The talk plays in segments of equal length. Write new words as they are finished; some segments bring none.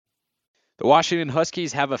The Washington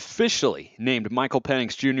Huskies have officially named Michael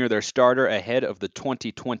Penix Jr. their starter ahead of the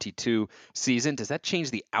 2022 season. Does that change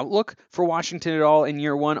the outlook for Washington at all in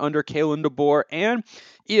year one under Kalen DeBoer? And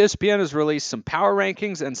ESPN has released some power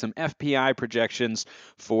rankings and some FPI projections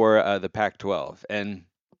for the Pac-12. And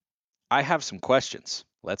I have some questions.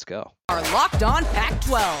 Let's go. Our Locked On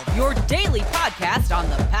Pac-12, your daily podcast on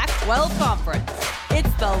the Pac-12 Conference.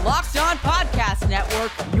 It's the Locked On Podcast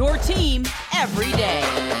Network, your team every day.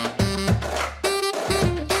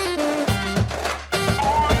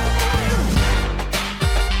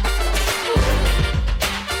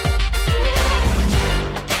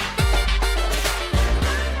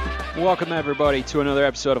 Welcome, everybody, to another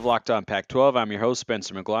episode of Locked On Pac-12. I'm your host,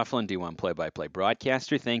 Spencer McLaughlin, D1 play-by-play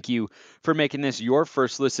broadcaster. Thank you for making this your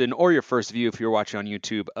first listen or your first view if you're watching on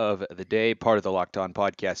YouTube of the day, part of the Locked On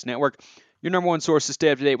Podcast Network. Your number one source to stay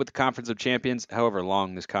up to date with the Conference of Champions, however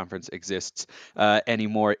long this conference exists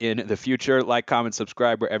anymore in the future. Like, comment,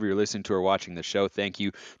 subscribe wherever you're listening to or watching the show. Thank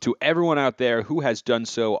you to everyone out there who has done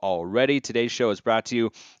so already. Today's show is brought to you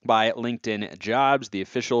by LinkedIn Jobs, the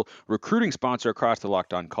official recruiting sponsor across the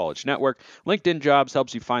Locked On College Network. LinkedIn Jobs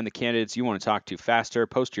helps you find the candidates you want to talk to faster.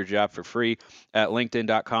 Post your job for free at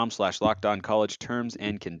linkedin.com/LockedOnCollege. Terms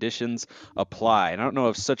and conditions apply. And I don't know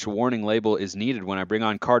if such a warning label is needed when I bring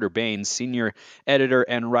on Carter Baines, senior editor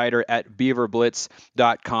and writer at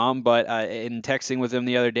beaverblitz.com, but in texting with him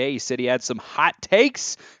the other day, he said he had some hot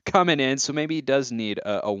takes coming in, so maybe he does need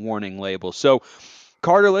a warning label. So,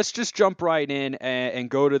 Carter, let's just jump right in and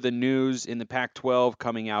go to the news in the Pac-12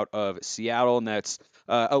 coming out of Seattle, and that's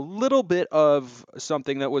a little bit of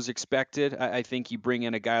something that was expected. I think you bring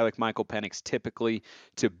in a guy like Michael Penix typically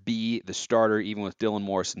to be the starter, even with Dylan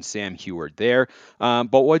Morris and Sam Huard there.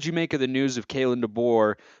 But what'd you make of the news of Kalen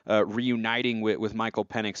DeBoer reuniting with Michael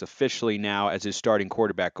Penix officially now as his starting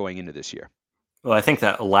quarterback going into this year? Well, I think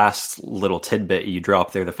that last little tidbit you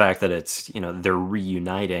dropped there, the fact that it's, they're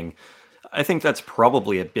reuniting, I think that's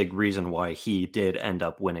probably a big reason why he did end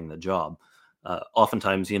up winning the job.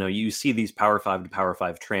 Oftentimes, you see these Power 5 to Power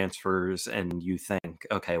 5 transfers and you think,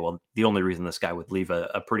 okay, well, the only reason this guy would leave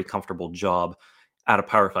a pretty comfortable job at a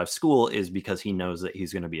Power 5 school is because he knows that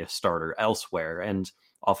he's going to be a starter elsewhere. And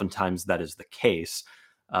oftentimes that is the case.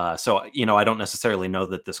 So I don't necessarily know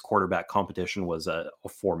that this quarterback competition was a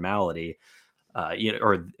formality.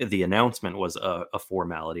 Or the announcement was a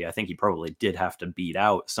formality. I think he probably did have to beat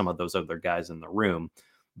out some of those other guys in the room.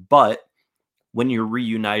 But when you're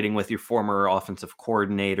reuniting with your former offensive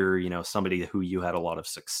coordinator, somebody who you had a lot of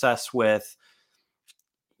success with,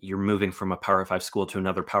 you're moving from a Power 5 school to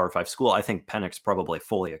another Power 5 school. I think Penix probably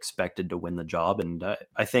fully expected to win the job. And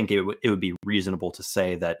I think it would be reasonable to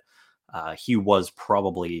say that he was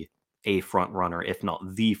probably a front runner, if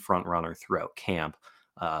not the front runner throughout camp.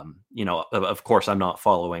 Of course, I'm not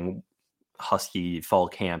following Husky fall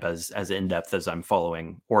camp as in depth as I'm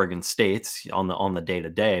following Oregon State's on the day to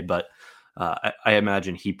day, but I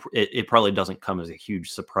imagine it probably doesn't come as a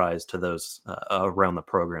huge surprise to those around the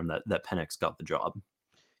program that Penix got the job.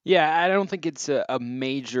 Yeah, I don't think it's a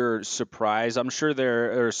major surprise. I'm sure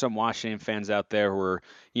there are some Washington fans out there who are,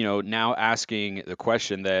 now asking the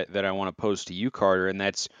question that I want to pose to you, Carter, and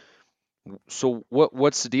that's, so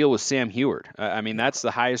what's the deal with Sam Huard? I mean, that's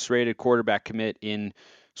the highest rated quarterback commit in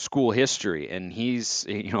school history, and he's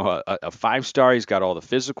a 5-star. He's got all the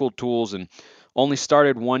physical tools, and only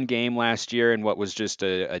started one game last year in what was just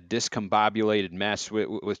a discombobulated mess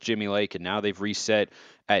with Jimmy Lake, and now they've reset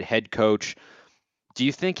at head coach. Do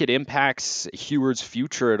you think it impacts Huard's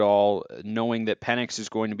future at all, knowing that Penix is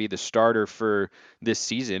going to be the starter for this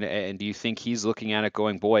season? And do you think he's looking at it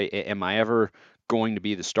going, boy, am I ever going to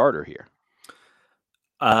be the starter here?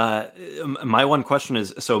 My one question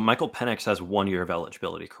is, so Michael Penix has 1 year of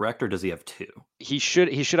eligibility, correct? Or does he have 2? He should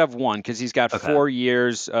have 1 because he's got 4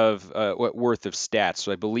 years of worth of stats.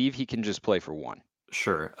 So I believe he can just play for 1.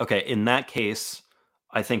 Sure. Okay. In that case,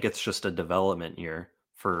 I think it's just a development year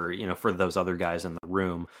for those other guys in the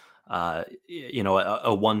room. A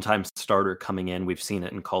one-time starter coming in, we've seen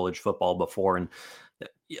it in college football before. And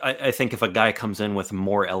I think if a guy comes in with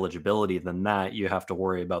more eligibility than that, you have to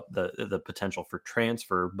worry about the potential for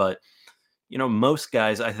transfer. But, most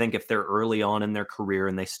guys, I think if they're early on in their career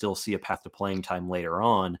and they still see a path to playing time later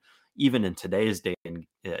on, even in today's day and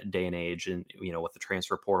age, and, with the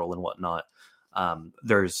transfer portal and whatnot,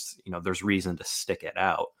 there's reason to stick it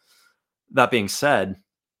out. That being said,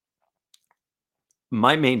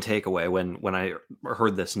 my main takeaway when I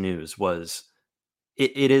heard this news was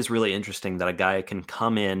it is really interesting that a guy can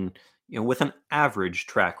come in, with an average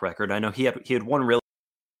track record. I know he had one really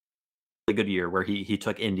good year where he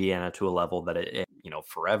took Indiana to a level that it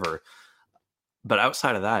forever. But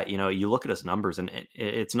outside of that, you look at his numbers and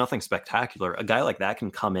it's nothing spectacular. A guy like that can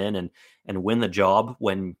come in and win the job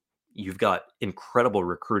when you've got incredible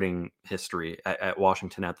recruiting history at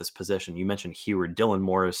Washington at this position. You mentioned Heward, Dylan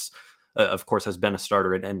Morris, of course, has been a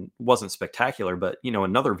starter and wasn't spectacular, but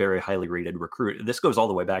another very highly rated recruit. This goes all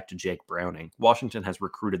the way back to Jake Browning. Washington has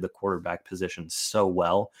recruited the quarterback position so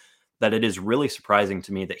well that it is really surprising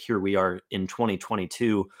to me that here we are in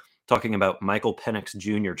 2022 talking about Michael Penix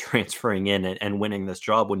Jr. transferring in and winning this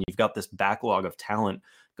job when you've got this backlog of talent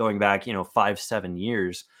going back, 5-7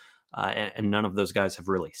 years, and none of those guys have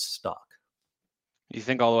really stuck. You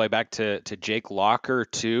think all the way back to Jake Locker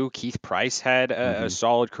too. Keith Price had a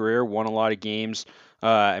solid career, won a lot of games.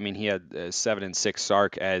 I mean, he had 7-6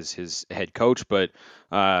 Sark as his head coach, but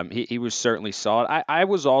he was certainly solid. I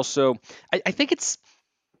was also, I think it's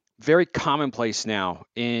very commonplace now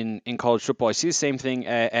in college football. I see the same thing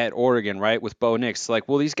at Oregon, right, with Bo Nix. Like,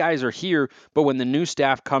 well, these guys are here, but when the new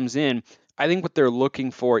staff comes in, I think what they're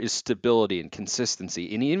looking for is stability and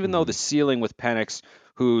consistency. And even though the ceiling with Penix,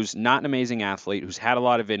 who's not an amazing athlete, who's had a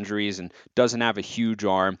lot of injuries and doesn't have a huge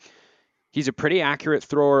arm, he's a pretty accurate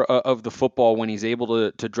thrower of the football when he's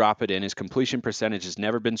able to drop it in. His completion percentage has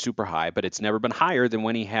never been super high, but it's never been higher than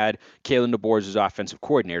when he had Kalen DeBoer as his offensive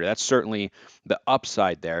coordinator. That's certainly the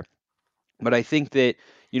upside there. But I think that,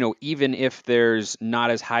 even if there's not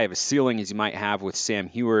as high of a ceiling as you might have with Sam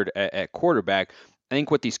Heward at quarterback, I think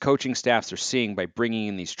what these coaching staffs are seeing by bringing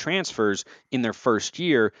in these transfers in their first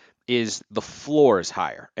year is the floor is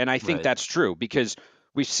higher. And I think that's true because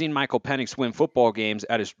we've seen Michael Penix win football games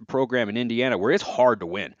at his program in Indiana where it's hard to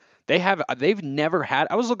win. They've never had,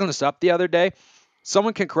 I was looking this up the other day.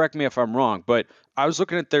 Someone can correct me if I'm wrong, but I was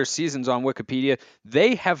looking at their seasons on Wikipedia.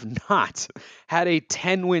 They have not had a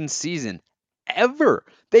 10-win season ever.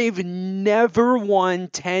 They've never won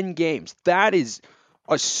 10 games. That is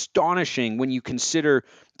astonishing when you consider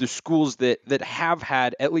the schools that have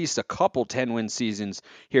had at least a couple 10-win seasons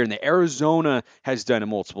here in the Arizona has done it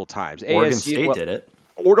multiple times. Oregon State did it.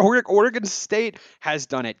 Oregon State has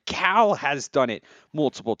done it. Cal has done it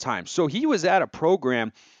multiple times. So he was at a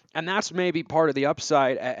program, and that's maybe part of the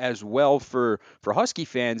upside as well for Husky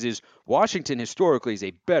fans is Washington historically is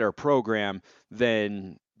a better program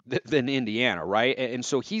than Indiana, right? And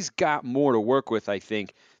so he's got more to work with, I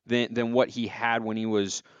think, than what he had when he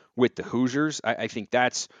was with the Hoosiers. I think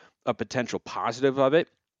that's a potential positive of it.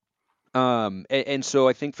 And so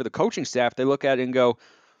I think for the coaching staff, they look at it and go,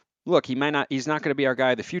 look, he's not going to be our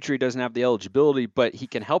guy of the future. He doesn't have the eligibility, but he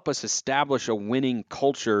can help us establish a winning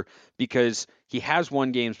culture because he has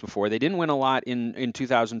won games before. They didn't win a lot in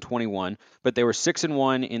 2021, but they were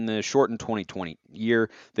 6-1 in the shortened 2020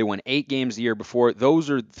 year. They won 8 games the year before.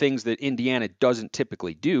 Those are things that Indiana doesn't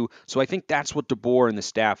typically do. So I think that's what DeBoer and the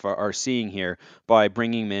staff are seeing here by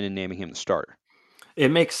bringing him in and naming him the starter.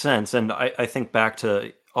 It makes sense. And I think back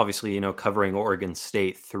to, obviously, covering Oregon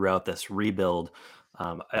State throughout this rebuild.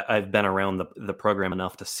 I've been around the program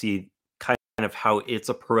enough to see kind of how it's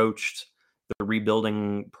approached the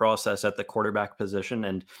rebuilding process at the quarterback position.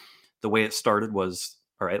 And the way it started was,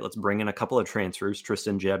 all right, let's bring in a couple of transfers,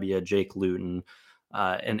 Tristan Gebbia, Jake Luton.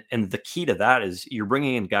 And the key to that is you're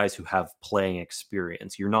bringing in guys who have playing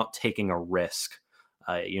experience. You're not taking a risk.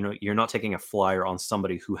 You're not taking a flyer on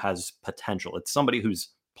somebody who has potential. It's somebody who's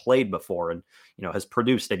played before and, has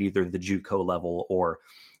produced at either the JUCO level or,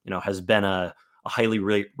 has been a highly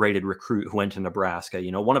rated recruit who went to Nebraska,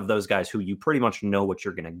 one of those guys who you pretty much know what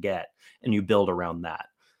you're going to get and you build around that.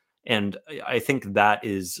 And I think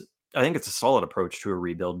it's a solid approach to a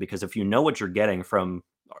rebuild because if you know what you're getting from,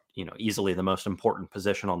 easily the most important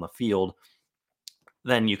position on the field,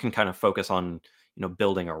 then you can kind of focus on,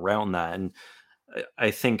 building around that. And I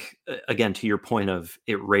think, again, to your point of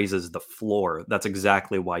it raises the floor, that's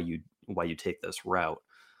exactly why you take this route.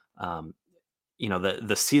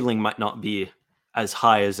 The ceiling might not be as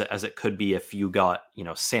high as it could be if you got,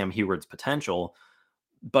 Sam Heward's potential.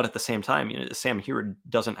 But at the same time, Sam Heward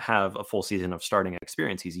doesn't have a full season of starting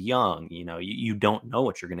experience. He's young, you don't know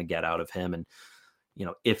what you're going to get out of him. And,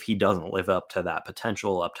 if he doesn't live up to that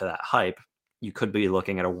potential, up to that hype, you could be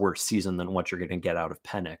looking at a worse season than what you're going to get out of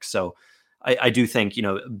Penix. So I do think,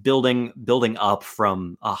 building up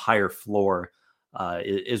from a higher floor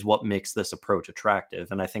is what makes this approach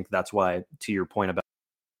attractive. And I think that's why, to your point about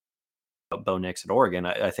Bo Nix at Oregon,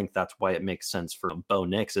 I think that's why it makes sense for Bo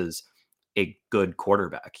Nix is a good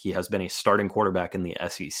quarterback. He has been a starting quarterback in the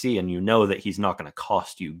SEC, and that he's not going to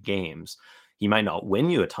cost you games. He might not win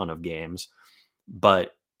you a ton of games,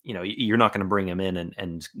 but you're not going to bring him in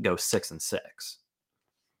and go 6-6.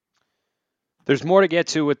 There's more to get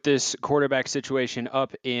to with this quarterback situation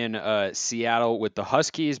up in Seattle with the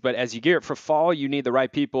Huskies, but as you gear up for fall, you need the right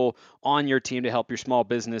people on your team to help your small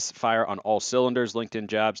business fire on all cylinders. LinkedIn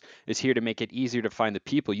Jobs is here to make it easier to find the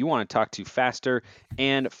people you want to talk to faster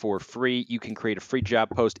and for free. You can create a free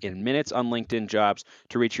job post in minutes on LinkedIn Jobs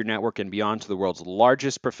to reach your network and beyond to the world's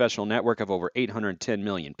largest professional network of over 810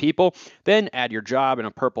 million people. Then add your job in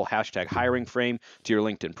a purple hashtag hiring frame to your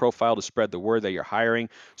LinkedIn profile to spread the word that you're hiring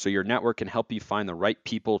so your network can help you find the right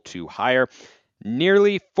people to hire.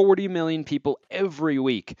 Nearly 40 million people every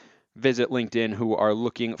week visit LinkedIn who are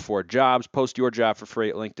looking for jobs. Post your job for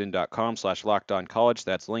free at linkedin.com/lockedoncollege.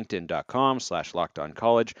 That's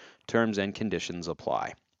linkedin.com/lockedoncollege. Terms and conditions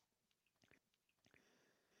apply.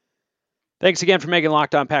 Thanks again for making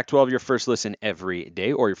Locked On Pac-12 your first listen every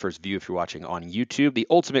day, or your first view if you're watching on YouTube. The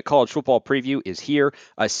Ultimate College Football Preview is here,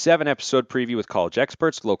 a 7-episode preview with college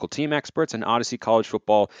experts, local team experts, and Odyssey College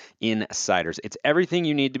Football insiders. It's everything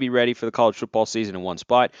you need to be ready for the college football season in one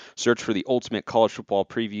spot. Search for the Ultimate College Football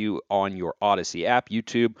Preview on your Odyssey app,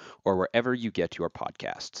 YouTube, or wherever you get your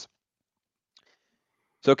podcasts.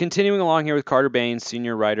 So continuing along here with Carter Baines,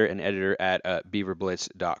 senior writer and editor at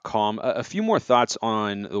beaverblitz.com, a few more thoughts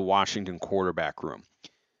on the Washington quarterback room.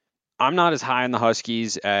 I'm not as high on the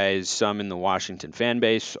Huskies as some in the Washington fan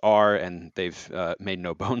base are, and they've made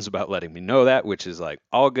no bones about letting me know that, which is like,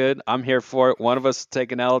 all good. I'm here for it. One of us will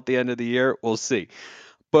take an L at the end of the year. We'll see.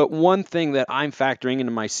 But one thing that I'm factoring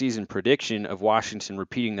into my season prediction of Washington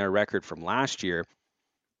repeating their record from last year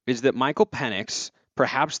is that Michael Penix,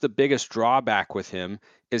 perhaps the biggest drawback with him,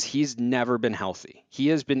 is he's never been healthy. He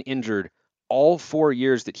has been injured all 4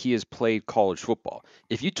 years that he has played college football.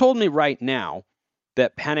 If you told me right now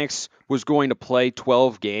that Penix was going to play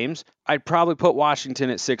 12 games, I'd probably put Washington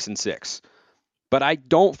at 6-6. But I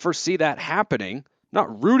don't foresee that happening.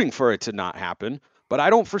 Not rooting for it to not happen, but I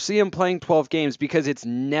don't foresee him playing 12 games because it's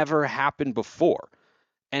never happened before.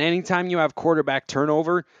 And anytime you have quarterback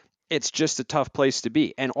turnover, it's just a tough place to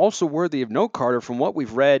be. And also worthy of note, Carter, from what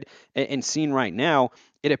we've read and seen right now,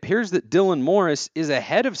 it appears that Dylan Morris is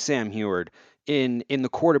ahead of Sam Heward in the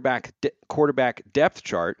quarterback depth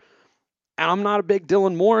chart. And I'm not a big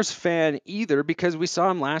Dylan Morris fan either because we saw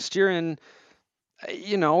him last year and,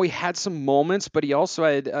 he had some moments, but he also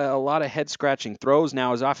had a lot of head-scratching throws.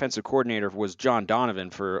 Now, his offensive coordinator was John Donovan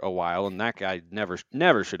for a while, and that guy never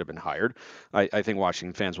should have been hired. I think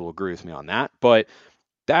Washington fans will agree with me on that. But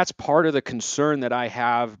that's part of the concern that I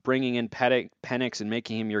have bringing in Penix and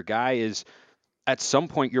making him your guy is at some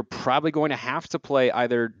point you're probably going to have to play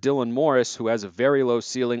either Dylan Morris, who has a very low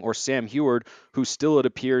ceiling, or Sam Heward, who still, it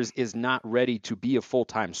appears, is not ready to be a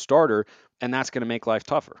full-time starter, and that's going to make life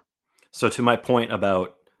tougher. So to my point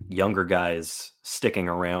about younger guys sticking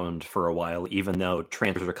around for a while, even though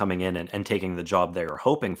transfers are coming in and taking the job they are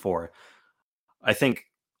hoping for, I think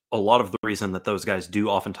a lot of the reason that those guys do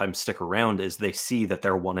oftentimes stick around is they see that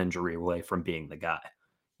they're one injury away from being the guy,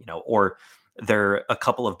 or they're a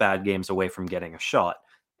couple of bad games away from getting a shot.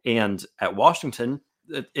 And at Washington,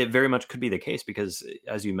 it very much could be the case because,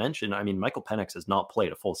 as you mentioned, Michael Penix has not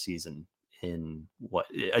played a full season in what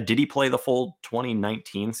did he play the full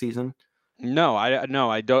 2019 season? No,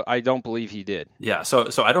 I don't believe he did. Yeah, so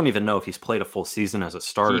I don't even know if he's played a full season as a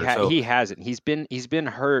starter. He hasn't. He's been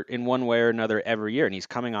hurt in one way or another every year, and he's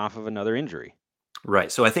coming off of another injury.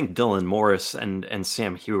 Right. So I think Dylan Morris and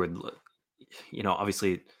Sam Heward,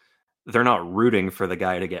 obviously they're not rooting for the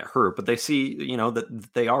guy to get hurt, but they see, that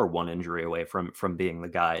they are one injury away from being the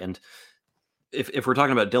guy. And if we're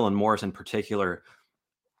talking about Dylan Morris in particular,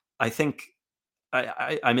 I think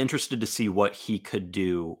I'm interested to see what he could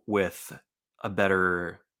do with a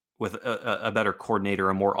better coordinator,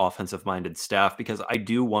 a more offensive minded staff, because I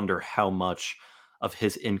do wonder how much of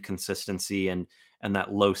his inconsistency and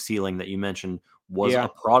that low ceiling that you mentioned was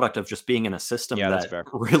a product of just being in a system that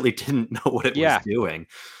really didn't know what it was doing.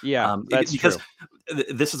 Yeah, that's because true.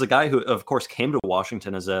 This is a guy who, of course, came to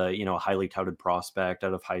Washington as a highly touted prospect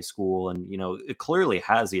out of high school, and it clearly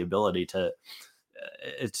has the ability to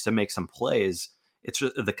make some plays. It's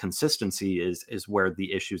just the consistency is where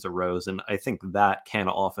the issues arose, and I think that can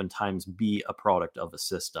oftentimes be a product of a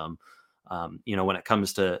system. When it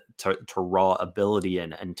comes to raw ability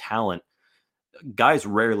and talent, guys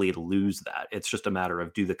rarely lose that. It's just a matter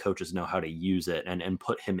of, do the coaches know how to use it and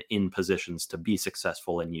put him in positions to be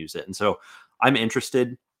successful and use it. And so I'm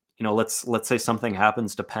interested. Let's say something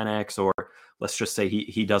happens to Penix, or let's just say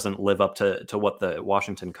he doesn't live up to what the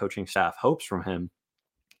Washington coaching staff hopes from him.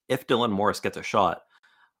 If Dylan Morris gets a shot,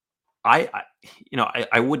 I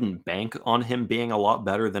wouldn't bank on him being a lot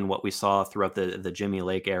better than what we saw throughout the Jimmy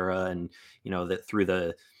Lake era, and that through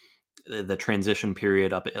the the transition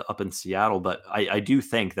period up in Seattle, but I do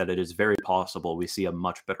think that it is very possible we see a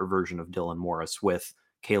much better version of Dylan Morris with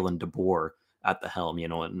Kalen DeBoer at the helm.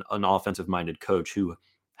 An offensive-minded coach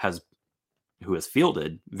has who has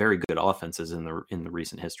fielded very good offenses in the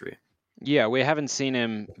recent history. Yeah, we haven't seen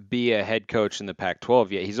him be a head coach in the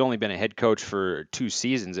Pac-12 yet. He's only been a head coach for 2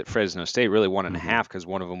 seasons at Fresno State, really one and a half, because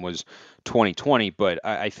one of them was 2020. But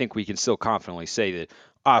I think we can still confidently say that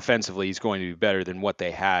offensively he's going to be better than what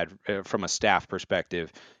they had from a staff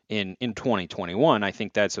perspective in 2021. I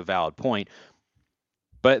think that's a valid point.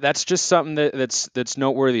 But that's just something that's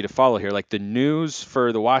noteworthy to follow here. Like, the news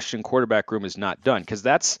for the Washington quarterback room is not done, because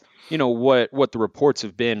that's what the reports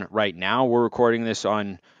have been right now. We're recording this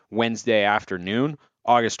on Wednesday afternoon,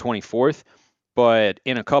 August 24th. But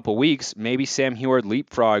in a couple weeks, maybe Sam Huard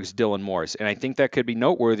leapfrogs Dylan Morris. And I think that could be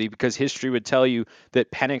noteworthy because history would tell you that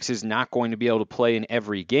Penix is not going to be able to play in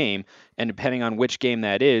every game. And depending on which game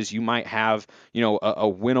that is, you might have, a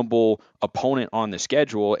winnable opponent on the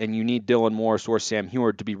schedule, and you need Dylan Morris or Sam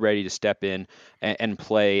Huard to be ready to step in and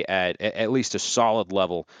play at least a solid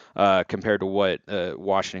level compared to what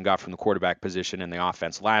Washington got from the quarterback position in the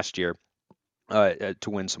offense last year to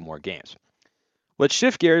win some more games. Let's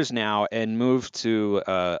shift gears now and move to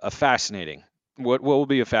what will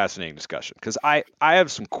be a fascinating discussion, because I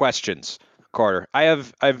have some questions, Carter. I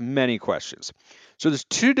have many questions. So there's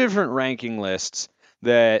 2 different ranking lists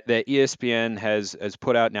that ESPN has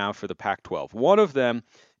put out now for the Pac-12. One of them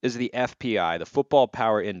is the FPI, the Football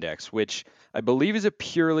Power Index, which I believe is a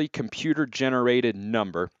purely computer-generated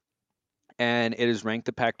number, and it has ranked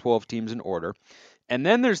the Pac-12 teams in order. And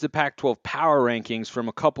then there's the Pac-12 Power Rankings from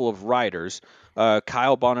a couple of writers,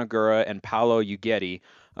 Kyle Bonagura and Paolo Uggetti,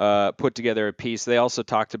 put together a piece. They also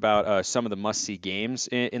talked about some of the must-see games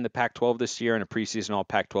in the Pac-12 this year and a preseason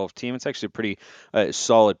All-Pac-12 team. It's actually a pretty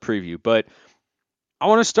solid preview. But I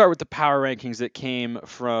want to start with the power rankings that came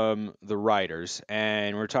from the writers.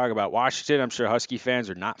 And we're talking about Washington. I'm sure Husky fans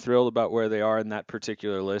are not thrilled about where they are in that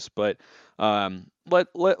particular list. But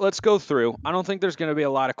let's go through. I don't think there's going to be a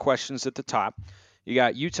lot of questions at the top. You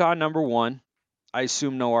got Utah number 1. I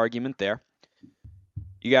assume no argument there.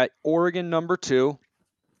 You got Oregon number 2.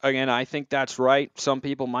 Again, I think that's right. Some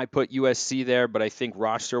people might put USC there, but I think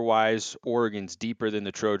roster-wise, Oregon's deeper than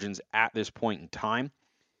the Trojans at this point in time.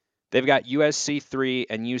 They've got USC 3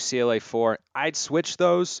 and UCLA 4. I'd switch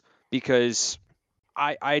those because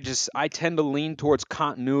I tend to lean towards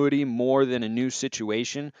continuity more than a new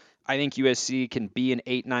situation. I think USC can be an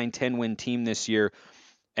 8, 9, 10 win team this year.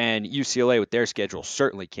 And UCLA with their schedule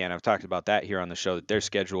certainly can. I've talked about that here on the show, that their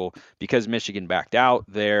schedule, because Michigan backed out,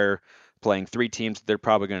 they're playing 3 teams that they're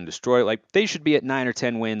probably going to destroy. Like, they should be at 9 or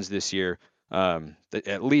 10 wins this year,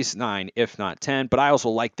 at least 9, if not 10. But I also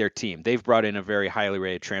like their team. They've brought in a very highly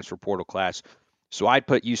rated transfer portal class. So I'd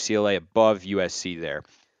put UCLA above USC there.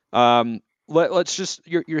 Let's just,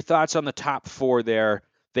 your thoughts on the top 4 there.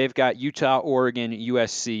 They've got Utah, Oregon,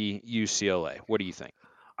 USC, UCLA. What do you think?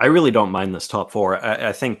 I really don't mind this top 4.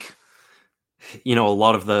 I think, a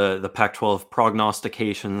lot of the Pac-12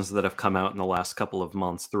 prognostications that have come out in the last couple of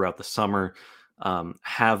months throughout the summer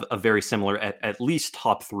have a very similar, at least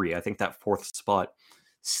top 3. I think that 4th spot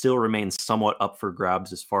still remains somewhat up for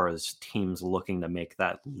grabs as far as teams looking to make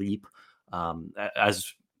that leap.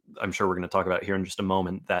 As I'm sure we're going to talk about here in just a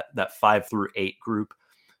moment, that 5 through 8 group,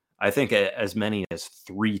 I think as many as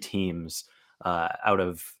 3 teams out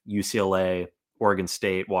of UCLA, Oregon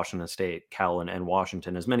State, Washington State, Cal, and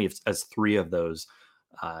Washington, as many as 3 of those,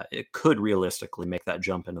 it could realistically make that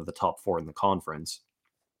jump into the top 4 in the conference.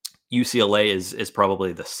 UCLA is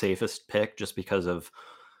probably the safest pick just because of,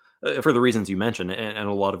 for the reasons you mentioned, and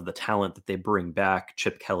a lot of the talent that they bring back.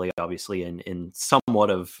 Chip Kelly, obviously, in somewhat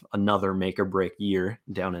of another make or break year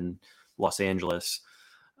down in Los Angeles.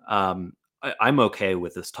 I'm okay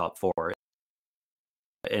with this top 4.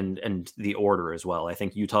 And the order as well. I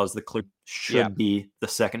think Utah's should be the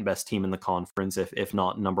second best team in the conference, if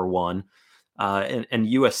not number 1. And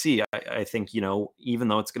USC, I think, even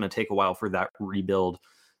though it's going to take a while for that rebuild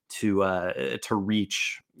to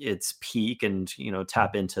reach its peak and,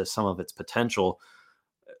 tap into some of its potential,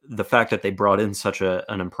 the fact that they brought in such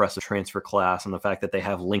an impressive transfer class and the fact that they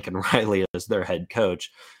have Lincoln Riley as their head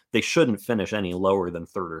coach, they shouldn't finish any lower than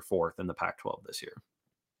 3rd or 4th in the Pac-12 this year.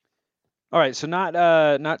 All right, so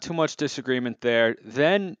not too much disagreement there.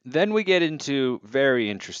 Then we get into very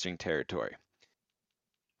interesting territory.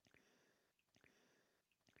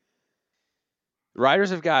 The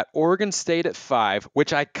Riders have got Oregon State at 5,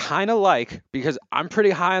 which I kind of like because I'm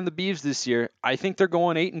pretty high on the Beavs this year. I think they're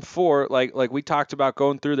going 8-4, like we talked about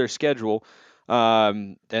going through their schedule.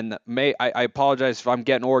 And I apologize if I'm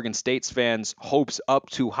getting Oregon State's fans' hopes up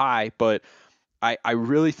too high, but I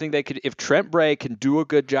really think they could, if Trent Bray can do a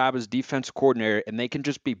good job as defensive coordinator and they can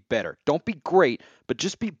just be better. Don't be great, but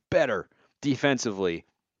just be better defensively,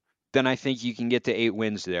 then I think you can get to 8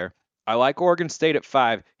 wins there. I like Oregon State at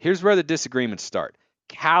 5. Here's where the disagreements start.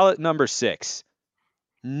 Cal at number 6.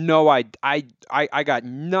 No, I got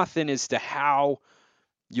nothing as to how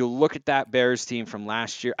you look at that Bears team from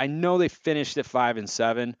last year. I know they finished at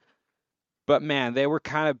 5-7, but man, they were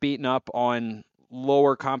kind of beaten up on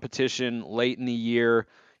lower competition late in the year.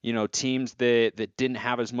 Teams that didn't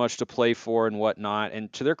have as much to play for and whatnot.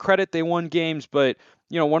 And to their credit, they won games, but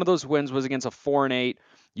one of those wins was against a 4-8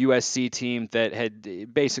 USC team that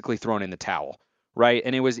had basically thrown in the towel, right?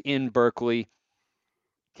 And it was in Berkeley.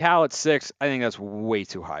 Cal at 6, I think that's way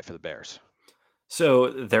too high for the Bears. So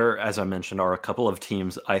there, as I mentioned, are a couple of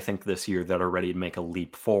teams I think this year that are ready to make a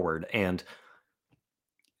leap forward. And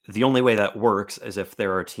the only way that works is if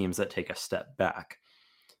there are teams that take a step back.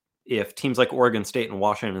 If teams like Oregon State and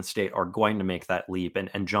Washington State are going to make that leap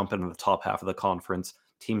and jump into the top half of the conference,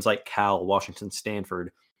 teams like Cal, Washington,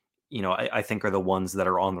 Stanford, I think are the ones that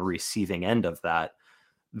are on the receiving end of that.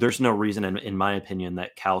 There's no reason, in my opinion,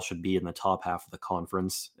 that Cal should be in the top half of the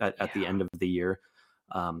conference at the end of the year.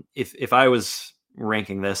 If I was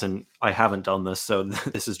ranking this, and I haven't done this, so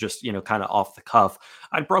this is just, kind of off the cuff,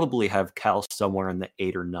 I'd probably have Cal somewhere in the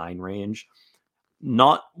 8 or 9 range.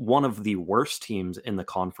 Not one of the worst teams in the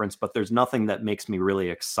conference, but there's nothing that makes me really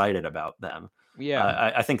excited about them.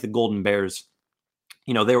 Yeah. I think the Golden Bears,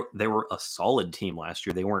 they were a solid team last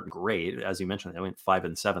year. They weren't great. As you mentioned, they went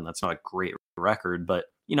 5-7. That's not a great record, but,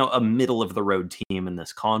 a middle of the road team in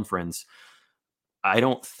this conference. I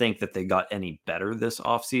don't think that they got any better this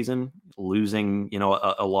offseason, losing,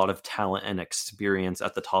 a lot of talent and experience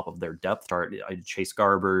at the top of their depth chart. Chase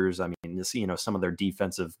Garbers, some of their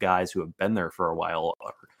defensive guys who have been there for a while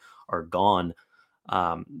are gone.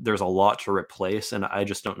 There's a lot to replace, and I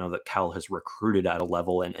just don't know that Cal has recruited at a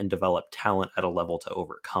level and developed talent at a level to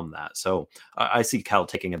overcome that. So I see Cal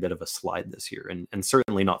taking a bit of a slide this year and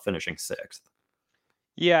certainly not finishing 6th.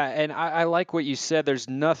 Yeah, and I like what you said. There's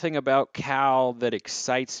nothing about Cal that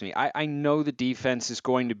excites me. I know the defense is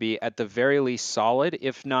going to be at the very least solid,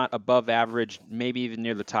 if not above average, maybe even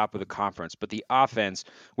near the top of the conference. But the offense,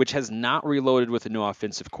 which has not reloaded with a new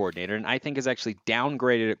offensive coordinator, and I think is actually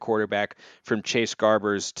downgraded at quarterback from Chase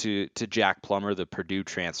Garbers to Jack Plummer, the Purdue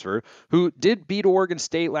transfer, who did beat Oregon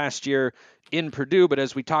State last year in Purdue, but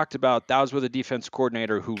as we talked about, that was with a defense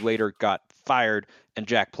coordinator who later got fired, and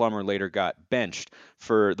Jack Plummer later got benched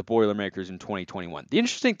for the Boilermakers in 2021. The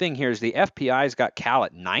interesting thing here is the FPI's got Cal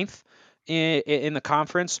at 9th in the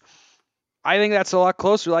conference. I think that's a lot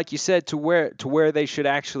closer, like you said, to where they should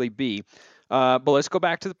actually be. But let's go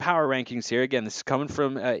back to the power rankings here. Again, this is coming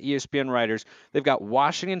from ESPN writers. They've got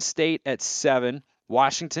Washington State at 7,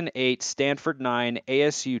 Washington 8, Stanford 9,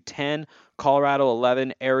 ASU 10, Colorado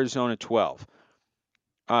 11, Arizona 12.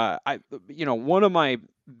 One of my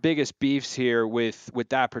biggest beefs here with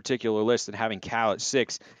that particular list and having Cal at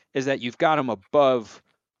 6 is that you've got them above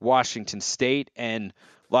Washington State, and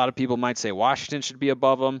a lot of people might say Washington should be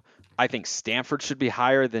above them. I think Stanford should be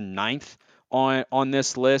higher than 9th on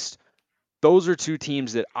this list. Those are two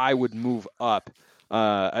teams that I would move up,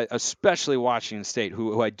 especially Washington State,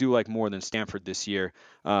 who I do like more than Stanford this year.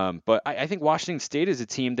 But I think Washington State is a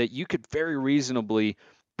team that you could very reasonably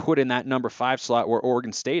put in that number 5 slot where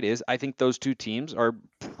Oregon State is. I think those two teams are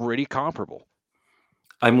pretty comparable.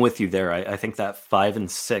 I'm with you there. I think that 5 and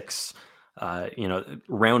 6,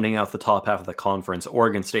 rounding out the top half of the conference,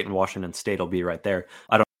 Oregon State and Washington State will be right there.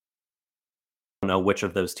 I don't know which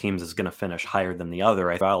of those teams is going to finish higher than the other.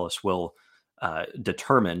 I think Alice will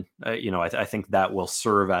determine. I think that will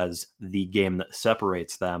serve as the game that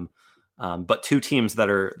separates them. But two teams that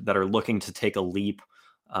are looking to take a leap,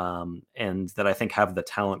 and that I think have the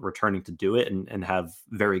talent returning to do it and have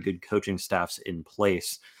very good coaching staffs in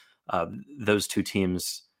place. Those two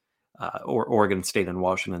teams, Oregon State and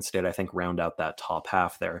Washington State, I think round out that top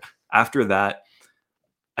half there. After that,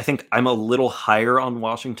 I think I'm a little higher on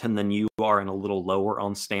Washington than you are and a little lower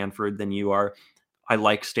on Stanford than you are. I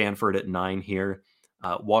like Stanford at 9 here.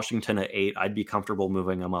 Washington at 8, I'd be comfortable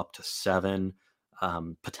moving them up to 7,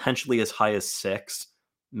 potentially as high as 6.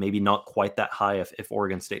 Maybe not quite that high if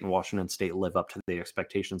Oregon State and Washington State live up to the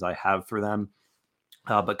expectations I have for them.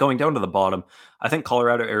 But going down to the bottom, I think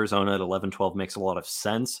Colorado, Arizona at 11-12 makes a lot of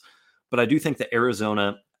sense. But I do think that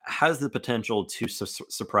Arizona has the potential to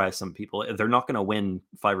surprise some people. They're not going to win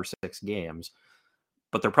 5 or 6 games,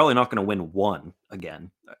 but they're probably not going to win 1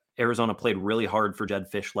 again. Arizona played really hard for Jedd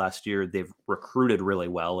Fisch last year. They've recruited really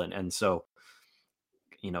well. And so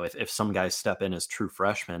if some guys step in as true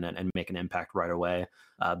freshmen and make an impact right away,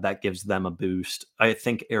 that gives them a boost. I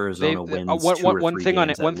think Arizona wins two or three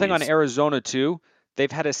games one thing on Arizona too.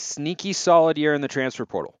 They've had a sneaky solid year in the transfer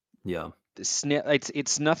portal. Yeah.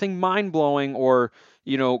 It's nothing mind blowing or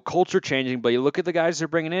culture changing, but you look at the guys they're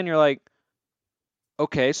bringing in, you're like,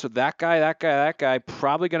 okay, so that guy,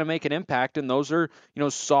 probably going to make an impact, and those are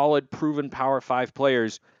solid, proven Power 5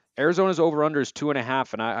 players. Arizona's over under is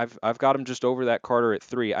 2.5, and I've got them just over that Carter at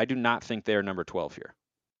 3. I do not think they are number 12 here.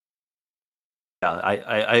 Yeah,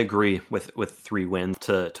 I agree with 3 wins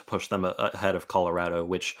to push them ahead of Colorado,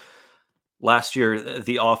 which last year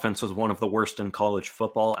the offense was one of the worst in college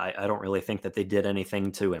football. I don't really think that they did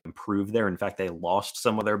anything to improve there. In fact, they lost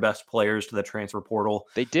some of their best players to the transfer portal.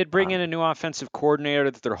 They did bring in a new offensive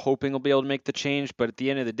coordinator that they're hoping will be able to make the change, but at the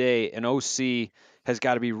end of the day, an OC has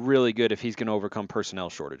got to be really good if he's going to overcome personnel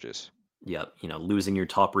shortages. Yeah, losing your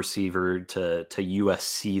top receiver to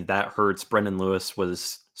USC, that hurts. Brendan Lewis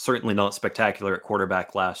was certainly not spectacular at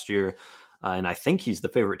quarterback last year, and I think he's the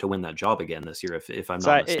favorite to win that job again this year, if I'm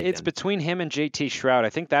not mistaken. It's between him and JT Shrout.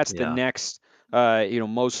 I think that's the next,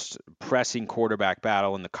 most pressing quarterback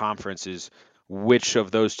battle in the conference is which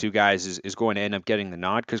of those two guys is going to end up getting the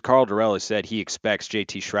nod, because Karl Dorrell has said he expects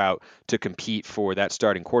JT Shrout to compete for that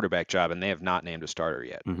starting quarterback job, and they have not named a starter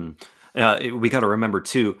yet. Mm-hmm. We got to remember,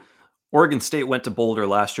 too, Oregon State went to Boulder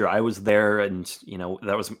last year. I was there, and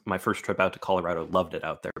that was my first trip out to Colorado. Loved it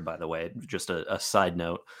out there, by the way. Just a side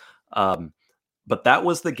note. But that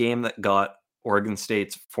was the game that got Oregon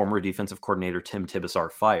State's former defensive coordinator Tim Tibesar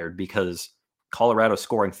fired, because Colorado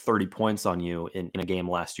scoring 30 points on you in a game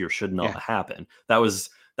last year should not happen. That was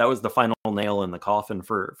the final nail in the coffin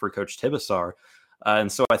for Coach Tibesar. And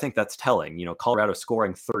so I think that's telling. Colorado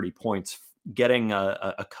scoring 30 points, getting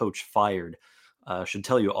a coach fired, should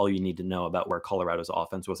tell you all you need to know about where Colorado's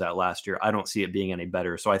offense was at last year. I don't see it being any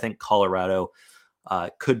better. So I think Colorado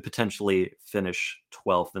could potentially finish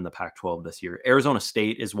 12th in the Pac-12 this year. Arizona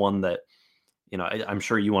State is one that, I'm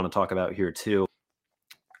sure you want to talk about here too.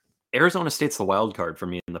 Arizona State's the wild card for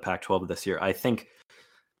me in the Pac-12 this year. I think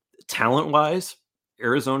talent-wise,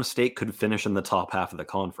 Arizona State could finish in the top half of the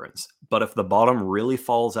conference. But if the bottom really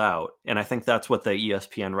falls out, and I think that's what the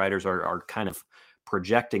ESPN writers are kind of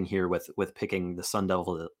projecting here with picking the Sun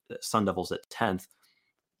Devils at 10th,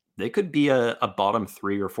 they could be a bottom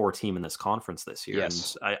 3 or 4 team in this conference this year.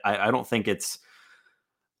 Yes. And I don't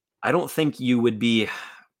think you would be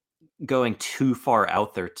going too far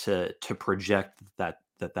out there to project that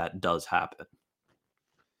does happen.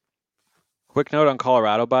 Quick note on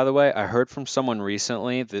Colorado, by the way. I heard from someone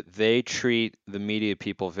recently that they treat the media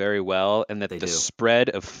people very well, and that the spread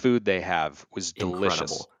of food they have was delicious.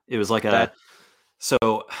 Incredible. It was like I'm trying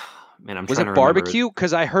to remember. Barbecue?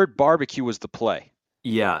 Because I heard barbecue was the play.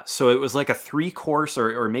 Yeah, so it was like a 3-course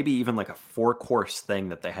or maybe even like a 4-course thing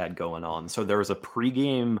that they had going on. So there was a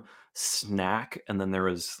pregame snack, and then there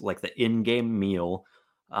was like the in-game meal,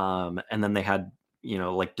 and then they had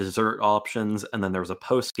like dessert options, and then there was a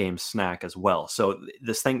post-game snack as well. So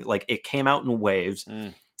this thing, like, it came out in waves.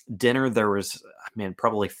 Dinner, there was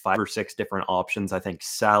probably 5 or 6 different options. I think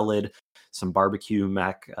salad, some barbecue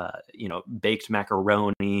baked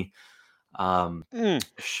macaroni. We're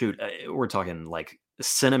talking like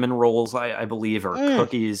cinnamon rolls, I believe, or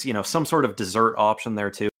cookies, some sort of dessert option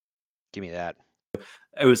there too. Give me that.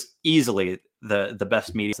 It was easily the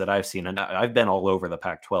best meetings that I've seen, and I've been all over the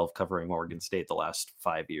Pac-12 covering Oregon State the last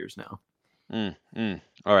 5 years now.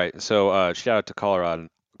 All right, so shout out to Colorado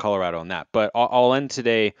on that. But I'll end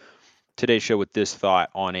today's show with this thought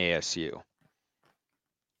on ASU.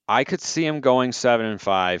 I could see them going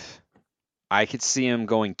 7-5. I could see them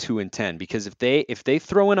going 2-10, because if they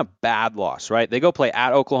throw in a bad loss, right? They go play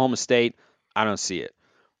at Oklahoma State. I don't see it.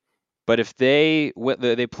 But if they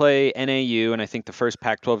play NAU, and I think the first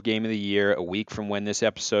Pac-12 game of the year, a week from when this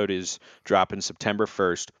episode is dropping, September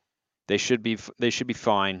 1st, they should be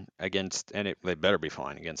fine against, and they better be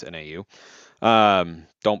fine against NAU.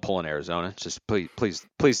 Don't pull in Arizona. Just please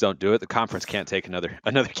don't do it. The conference can't take another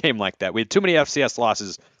game like that. We had too many FCS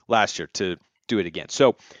losses last year to do it again.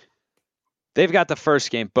 So they've got the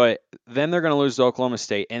first game, but then they're going to lose to Oklahoma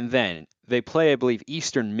State, and then they play, I believe,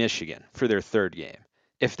 Eastern Michigan for their third game.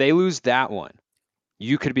 If they lose that one,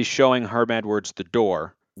 you could be showing Herm Edwards the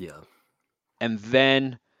door. Yeah. And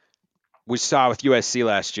then we saw with USC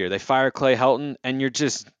last year, they fire Clay Helton, and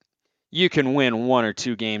you can win 1 or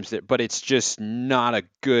 2 games, but it's just not a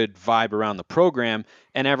good vibe around the program,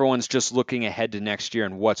 and everyone's just looking ahead to next year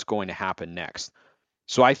and what's going to happen next.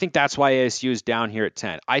 So I think that's why ASU is down here at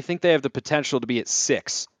 10. I think they have the potential to be at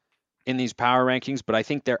 6 in these power rankings, but I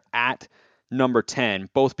think they're at number 10,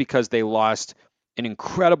 both because they lost an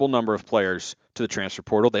incredible number of players to the transfer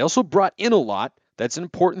portal. They also brought in a lot. That's an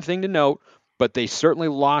important thing to note, but they certainly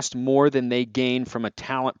lost more than they gained from a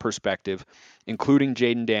talent perspective, including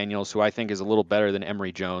Jaden Daniels, who I think is a little better than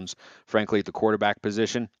Emory Jones, frankly, at the quarterback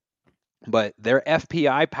position. But their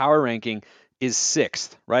FPI power ranking is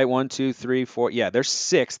 6th, right? 1, 2, 3, 4. Yeah, they're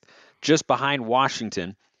 6th, just behind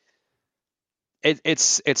Washington.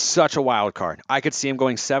 It's such a wild card. I could see him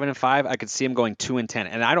going 7-5. I could see him going 2-10,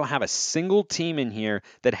 and I don't have a single team in here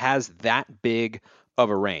that has that big of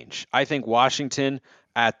a range. I think Washington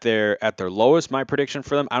at their lowest, my prediction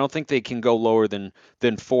for them, I don't think they can go lower than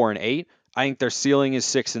 4-8. I think their ceiling is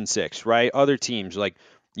 6-6. Right? Other teams like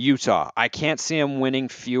Utah, I can't see them winning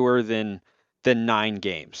fewer than 9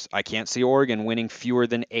 games. I can't see Oregon winning fewer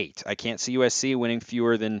than 8. I can't see USC winning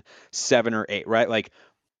fewer than 7 or 8. Right? Like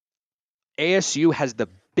ASU has the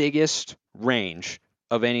biggest range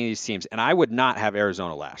of any of these teams, and I would not have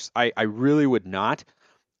Arizona last. I really would not.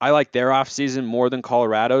 I like their offseason more than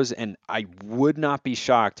Colorado's, and I would not be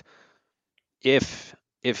shocked if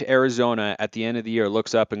Arizona at the end of the year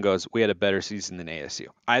looks up and goes, "We had a better season than ASU."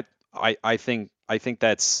 I think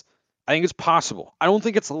it's possible. I don't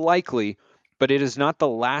think it's likely, but it is not the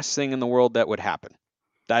last thing in the world that would happen.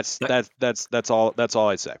 That's all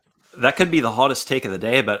I'd say. That could be the hottest take of the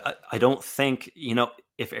day, but I don't think,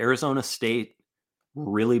 if Arizona State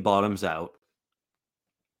really bottoms out,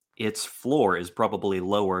 its floor is probably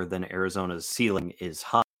lower than Arizona's ceiling is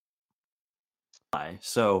high.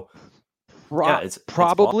 So, it's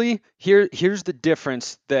probably here's the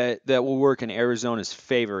difference that will work in Arizona's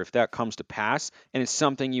favor if that comes to pass, and it's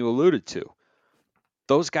something you alluded to.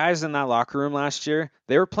 Those guys in that locker room last year,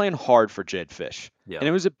 they were playing hard for Jedd Fisch. Yeah. And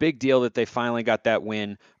it was a big deal that they finally got that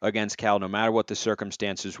win against Cal, no matter what the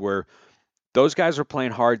circumstances were. Those guys were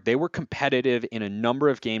playing hard. They were competitive in a number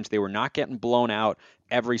of games. They were not getting blown out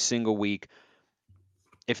every single week.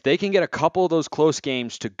 If they can get a couple of those close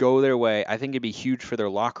games to go their way, I think it'd be huge for their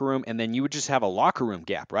locker room. And then you would just have a locker room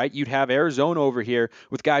gap, right? You'd have Arizona over here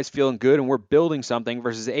with guys feeling good and we're building something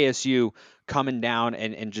versus ASU coming down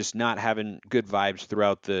and just not having good vibes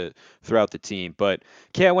throughout the team. But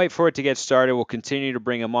can't wait for it to get started. We'll continue to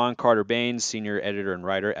bring him on. Carter Baines, senior editor and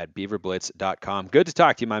writer at beaverblitz.com. Good to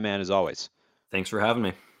talk to you, my man, as always. Thanks for having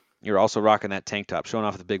me. You're also rocking that tank top, showing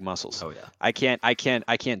off the big muscles. Oh yeah. I can't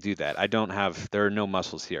do that. There are no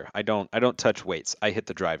muscles here. I don't touch weights. I hit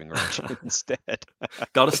the driving range instead.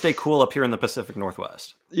 Got to stay cool up here in the Pacific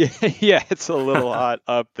Northwest. Yeah, it's a little hot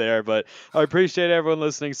up there, but I appreciate everyone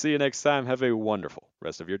listening. See you next time. Have a wonderful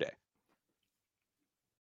rest of your day.